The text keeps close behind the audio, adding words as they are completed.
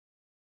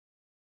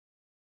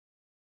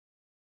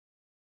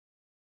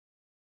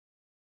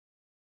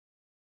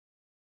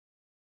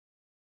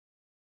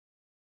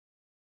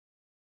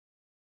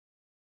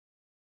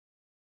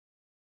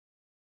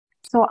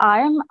So I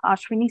am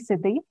Ashwini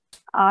Siddhi.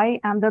 I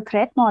am the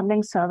threat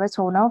modeling service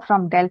owner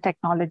from Dell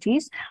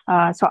Technologies.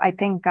 So I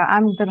think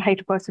I'm the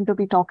right person to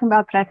be talking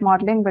about threat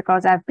modeling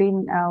because I've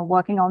been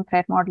working on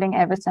threat modeling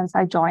ever since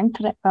I joined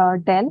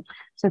Dell.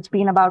 So it's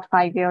been about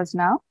 5 years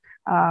now.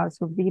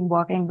 So we've been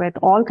working with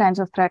all kinds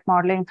of threat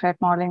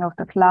modeling of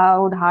the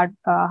cloud,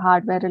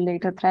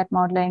 hardware-related threat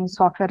modeling,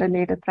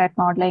 software-related threat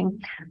modeling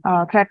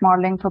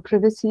for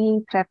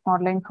privacy, threat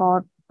modeling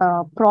for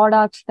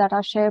products that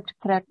are shipped,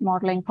 threat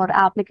modeling for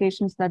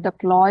applications that are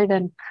deployed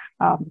in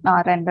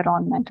our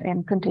environment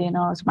in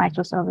containers,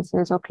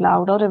 microservices, or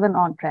cloud, or even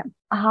on-prem.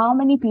 How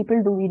many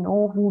people do we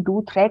know who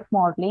do threat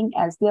modeling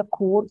as their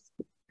core?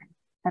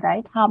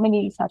 Right? How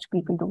many such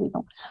people do we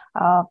know?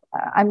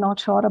 I'm not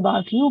sure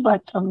about you,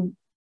 but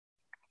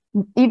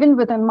even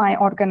within my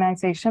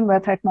organization where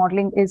threat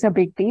modeling is a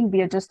big deal,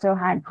 we are just a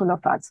handful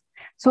of us.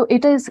 So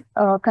it is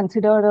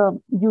considered a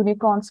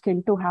unicorn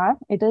skill to have.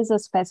 It is a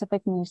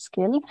specific niche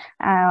skill,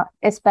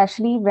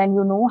 especially when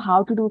you know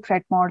how to do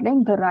threat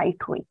modeling the right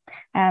way.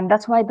 And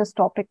that's why this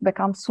topic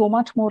becomes so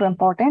much more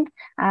important.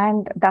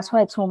 And that's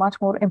why it's so much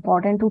more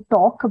important to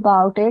talk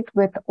about it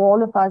with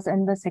all of us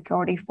in the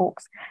security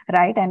folks,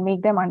 right? And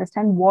make them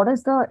understand what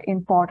is the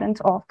importance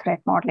of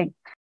threat modeling.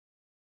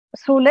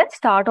 So let's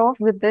start off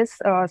with this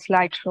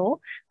slideshow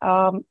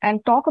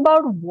and talk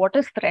about what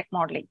is threat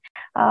modeling.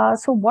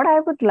 So what I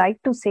would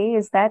like to say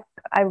is that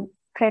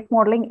threat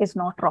modeling is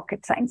not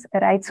rocket science,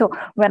 right? So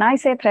when I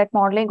say threat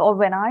modeling or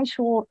when I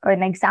show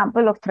an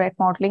example of threat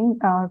modeling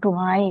to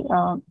my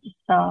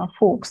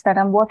folks that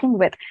I'm working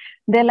with,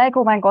 they're like,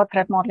 oh my God,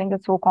 threat modeling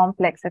is so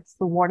complex.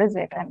 What is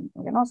it? And,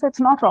 so it's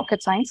not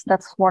rocket science.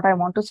 That's what I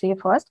want to say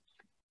first.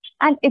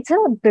 And it's a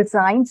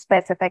design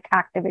specific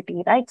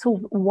activity, right? So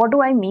what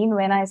do I mean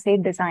when I say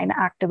design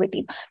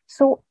activity?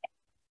 So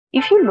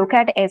if you look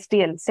at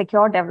SDL,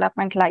 Secure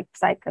Development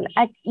Lifecycle,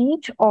 at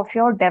each of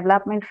your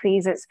development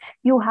phases,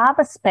 you have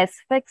a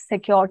specific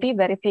security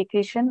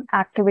verification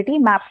activity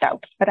mapped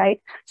out, right?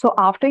 So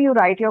after you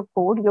write your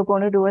code, you're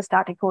going to do a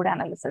static code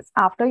analysis.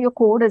 After your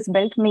code is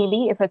built,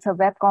 maybe if it's a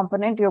web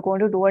component, you're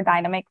going to do a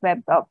dynamic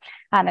web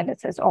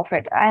analysis of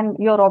it. And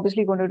you're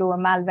obviously going to do a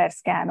malware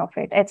scan of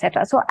it,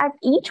 etc. So at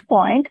each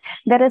point,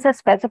 there is a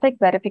specific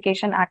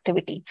verification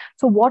activity.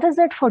 So what is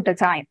it for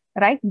design,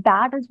 right?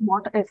 That is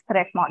what is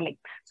threat modeling.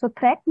 So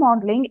threat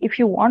modeling, if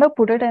you want to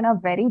put it in a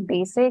very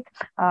basic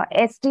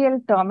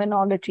SDL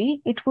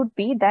terminology, it would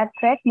be that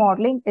threat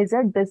modeling is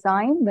a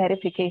design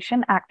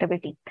verification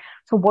activity.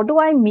 So what do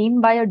I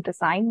mean by a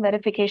design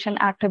verification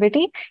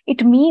activity?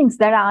 It means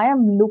that I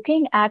am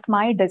looking at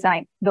my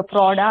design, the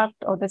product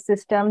or the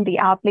system, the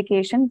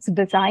application's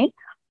design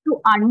to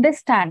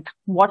understand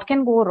what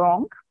can go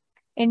wrong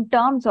in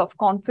terms of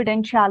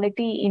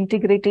confidentiality,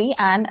 integrity,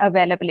 and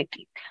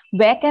availability.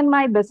 Where can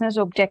my business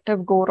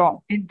objective go wrong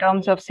in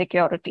terms of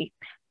security?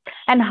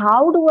 And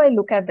how do I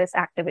look at this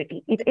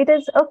activity? It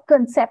is a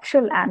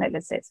conceptual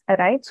analysis,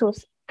 right? So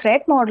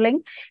threat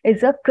modeling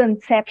is a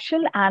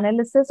conceptual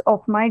analysis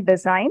of my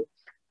design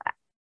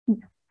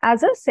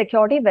as a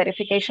security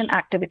verification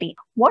activity.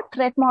 What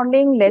threat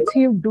modeling lets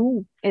you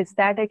do is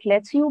that it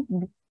lets you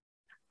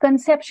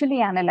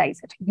conceptually analyze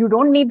it. You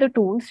don't need the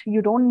tools.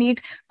 You don't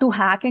need to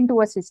hack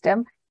into a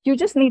system. You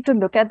just need to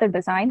look at the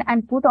design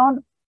and put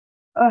on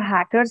a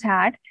hacker's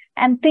hat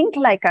and think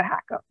like a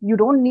hacker. You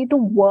don't need to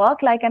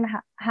work like a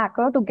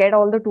hacker to get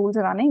all the tools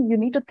running. You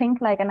need to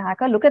think like a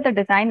hacker, look at the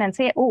design and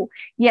say, oh,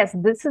 yes,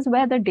 this is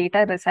where the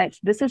data resides.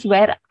 This is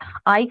where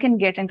I can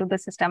get into the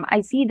system.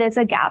 I see there's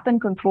a gap in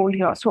control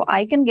here. So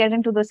I can get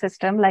into the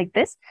system like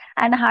this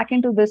and hack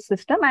into this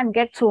system and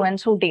get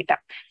so-and-so data.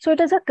 So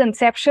it is a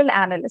conceptual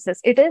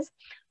analysis. It is,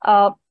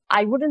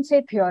 I wouldn't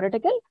say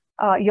theoretical.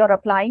 You're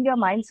applying your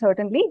mind,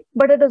 certainly,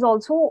 but it is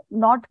also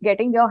not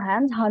getting your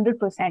hands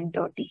 100%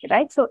 dirty,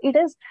 right? So it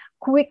is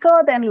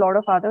quicker than a lot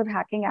of other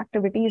hacking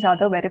activities,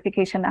 other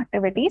verification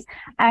activities.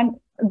 And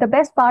the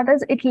best part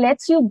is it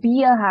lets you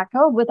be a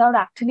hacker without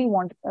actually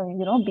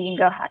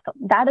being a hacker.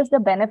 That is the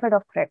benefit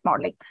of threat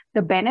modeling.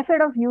 The benefit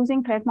of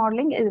using threat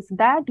modeling is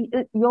that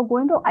you're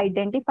going to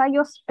identify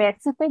your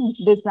specific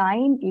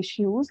design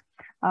issues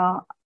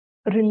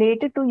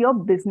related to your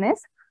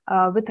business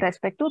with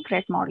respect to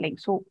threat modeling.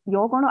 So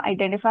you're going to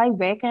identify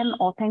where can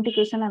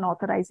authentication and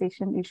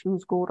authorization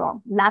issues go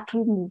wrong,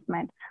 lateral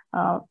movement,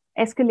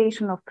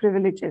 escalation of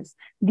privileges.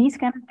 These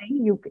kind of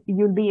things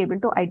you'll be able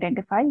to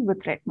identify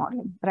with threat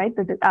modeling, right?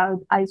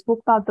 I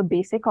spoke about the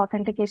basic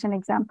authentication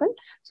example.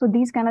 So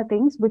these kind of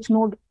things which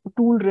no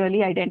tool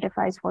really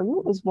identifies for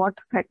you is what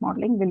threat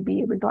modeling will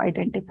be able to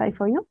identify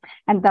for you.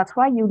 And that's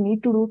why you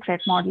need to do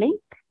threat modeling.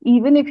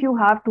 Even if you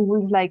have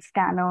tools like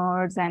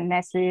scanners and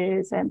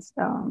Nessus and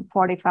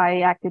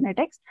Fortify,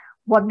 Actinetics,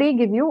 what they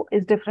give you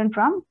is different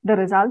from the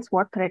results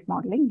what threat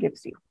modeling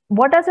gives you.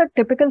 What does a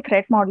typical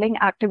threat modeling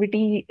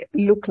activity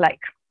look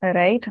like,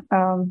 right?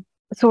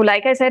 So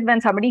like I said,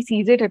 when somebody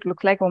sees it, it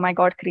looks like, oh my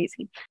God,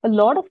 crazy. A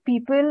lot of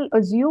people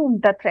assume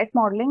that threat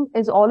modeling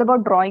is all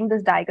about drawing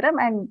this diagram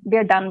and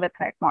they're done with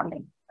threat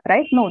modeling,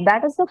 right? No,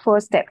 that is the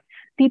first step.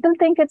 People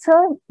think it's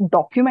a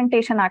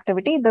documentation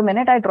activity. The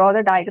minute I draw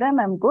the diagram,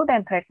 I'm good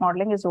and threat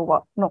modeling is over.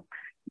 No,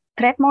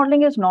 threat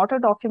modeling is not a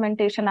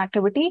documentation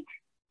activity.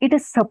 It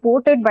is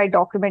supported by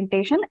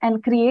documentation,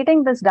 and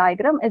creating this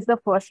diagram is the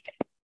first step.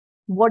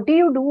 What do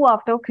you do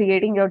after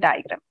creating your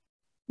diagram?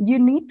 You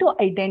need to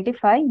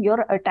identify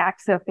your attack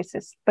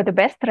surfaces. But the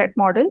best threat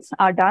models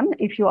are done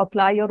if you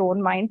apply your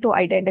own mind to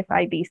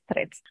identify these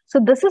threats. So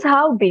this is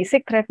how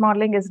basic threat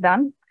modeling is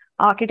done.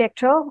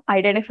 Architecture,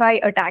 identify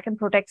attack and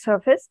protect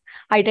surface,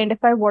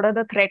 identify what are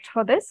the threats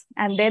for this,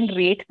 and then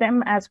rate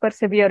them as per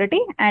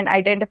severity and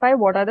identify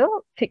what are the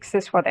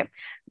fixes for them.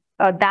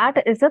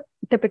 That is a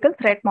typical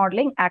threat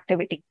modeling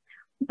activity.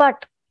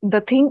 But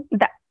the thing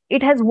that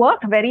it has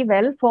worked very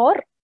well for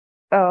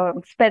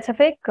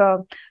specific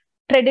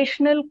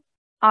traditional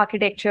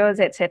architectures,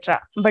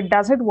 etc. But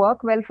does it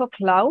work well for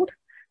cloud?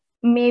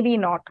 Maybe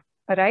not,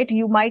 right?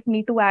 You might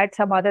need to add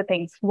some other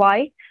things.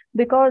 Why?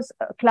 Because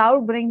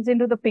cloud brings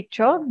into the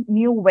picture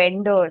new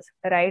vendors,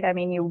 right? I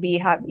mean, we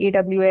have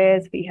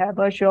AWS, we have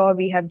Azure,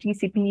 we have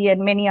GCP,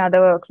 and many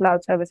other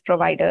cloud service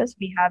providers.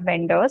 We have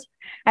vendors,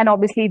 and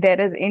obviously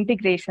there is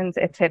integrations,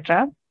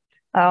 etc.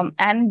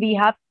 And we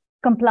have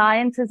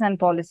compliances and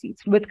policies.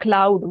 With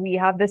cloud, we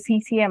have the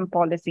CCM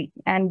policy,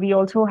 and we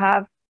also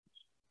have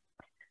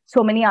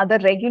so many other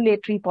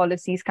regulatory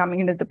policies coming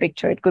into the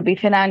picture. It could be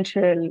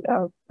financial,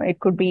 it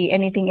could be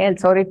anything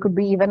else, or it could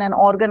be even an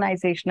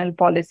organizational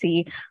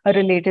policy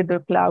related to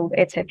cloud,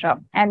 etc.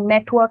 And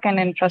network and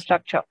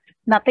infrastructure.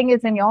 Nothing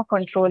is in your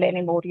control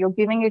anymore. You're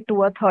giving it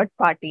to a third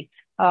party.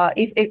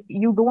 If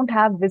you don't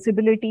have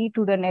visibility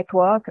to the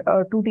network,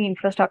 to the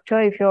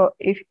infrastructure,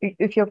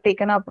 if you've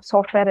taken up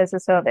software as a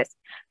service,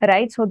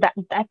 right? So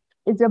that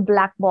is a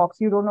black box.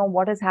 You don't know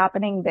what is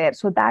happening there.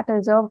 So that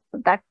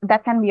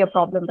can be a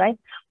problem, right?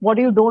 What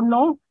you don't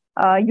know,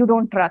 you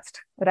don't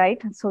trust,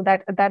 right? So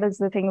that is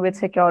the thing with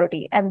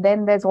security. And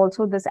then there's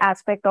also this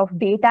aspect of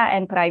data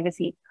and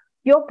privacy.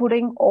 You're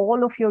putting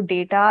all of your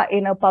data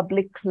in a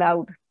public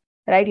cloud,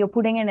 right? You're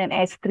putting it in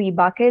S3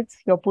 buckets,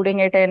 you're putting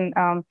it in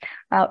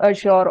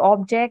Azure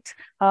objects,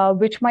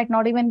 which might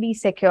not even be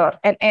secure.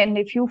 And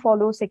if you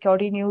follow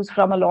security news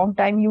from a long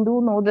time, you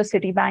do know the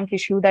Citibank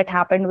issue that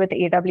happened with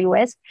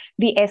AWS.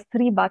 The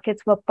S3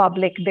 buckets were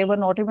public. They were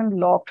not even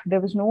locked.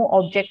 There was no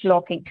object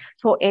locking.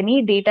 So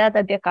any data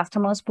that their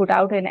customers put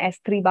out in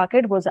S3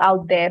 bucket was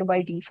out there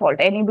by default.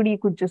 Anybody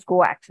could just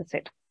go access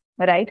it,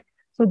 right?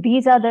 So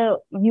these are the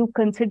new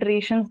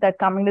considerations that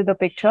come into the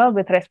picture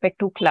with respect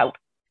to cloud.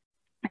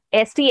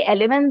 ST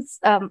Elements,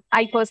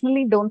 I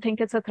personally don't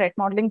think it's a threat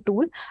modeling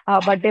tool,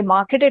 but they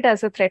market it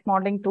as a threat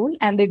modeling tool,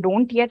 and they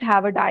don't yet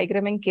have a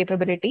diagramming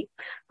capability.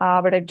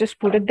 But I've just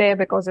put it there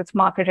because it's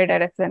marketed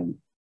as a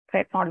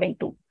threat modeling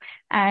tool.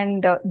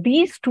 And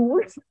these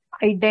tools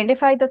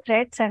identify the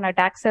threats and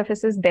attack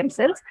surfaces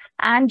themselves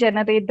and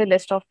generate the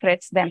list of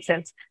threats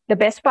themselves. The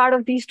best part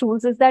of these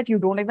tools is that you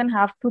don't even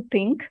have to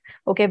think,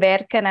 okay,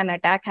 where can an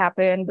attack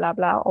happen, blah,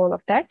 blah, all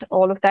of that.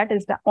 All of that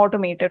is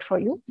automated for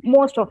you,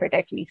 most of it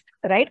at least,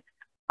 right?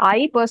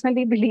 I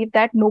personally believe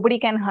that nobody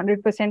can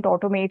 100%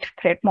 automate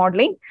threat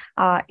modeling.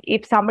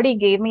 If somebody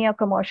gave me a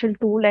commercial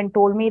tool and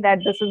told me that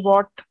this is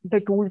what the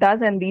tool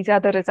does and these are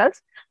the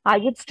results, I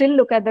would still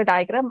look at the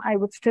diagram. I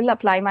would still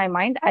apply my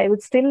mind. I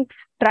would still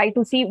try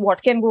to see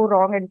what can go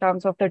wrong in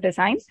terms of the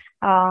design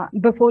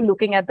before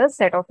looking at the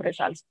set of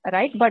results,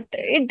 right? But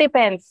it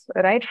depends,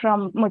 right,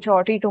 from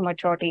maturity to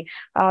maturity.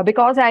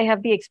 Because I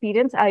have the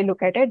experience, I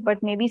look at it,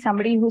 but maybe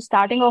somebody who's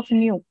starting off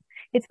new,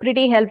 it's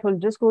pretty helpful.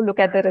 Just go look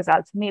at the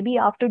results. Maybe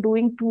after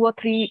doing 2 or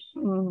 3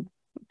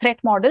 threat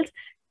models,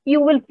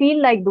 you will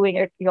feel like doing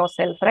it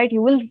yourself, right?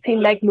 You will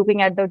feel like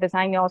looking at the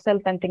design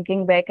yourself and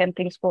thinking where can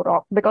things go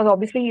wrong. Because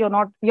obviously you're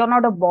not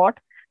a bot.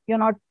 You're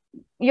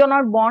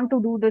not born to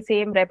do the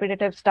same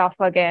repetitive stuff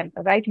again,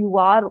 right?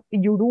 You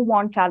do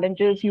want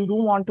challenges. You do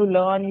want to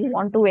learn. You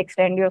want to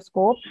extend your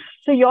scope.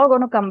 So you're going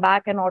to come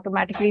back and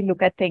automatically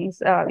look at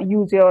things,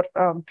 use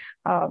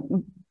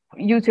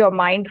your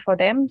mind for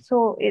them.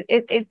 So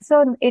it's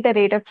an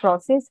iterative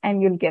process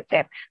and you'll get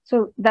there.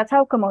 So that's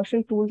how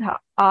commercial tools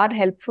are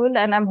helpful.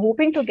 And I'm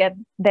hoping to get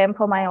them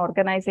for my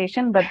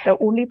organization. But the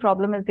only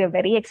problem is they're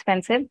very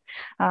expensive.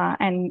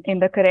 And in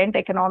the current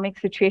economic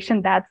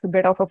situation, that's a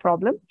bit of a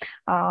problem.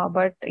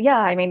 But yeah,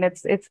 I mean,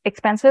 it's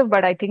expensive,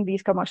 but I think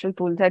these commercial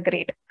tools are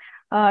great.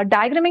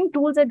 Diagramming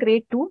tools are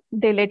great too.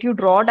 They let you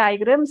draw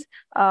diagrams,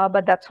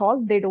 but that's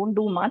all. They don't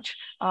do much.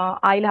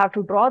 I'll have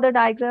to draw the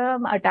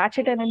diagram, attach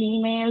it in an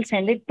email,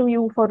 send it to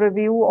you for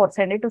review, or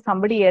send it to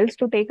somebody else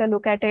to take a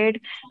look at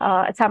it.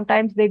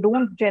 Sometimes they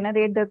don't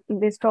generate the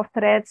list of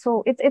threads.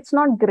 So it's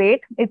not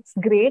great. It's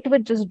great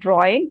with just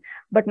drawing,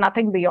 but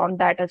nothing beyond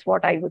that is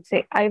what I would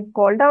say. I've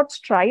called out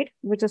Stride,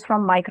 which is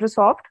from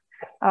Microsoft.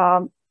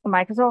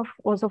 Microsoft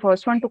was the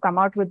first one to come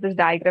out with this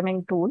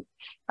diagramming tool.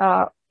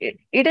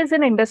 It is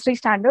an industry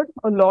standard.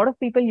 A lot of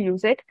people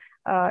use it.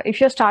 If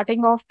you're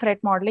starting off threat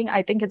modeling,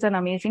 I think it's an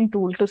amazing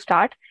tool to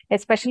start,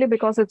 especially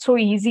because it's so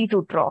easy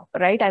to draw,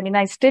 right? I mean,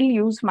 I still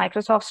use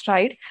Microsoft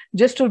Stride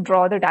just to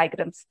draw the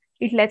diagrams.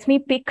 it lets me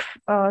pick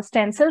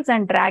stencils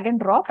and drag and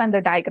drop, and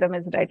the diagram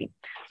is ready.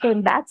 So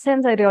in that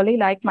sense, I really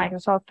like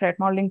Microsoft thread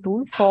modeling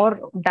tool for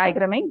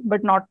diagramming,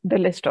 but not the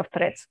list of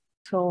threads.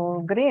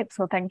 So great.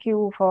 So thank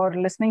you for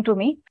listening to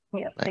me.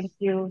 Yeah, Nice. thank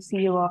you. See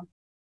you all.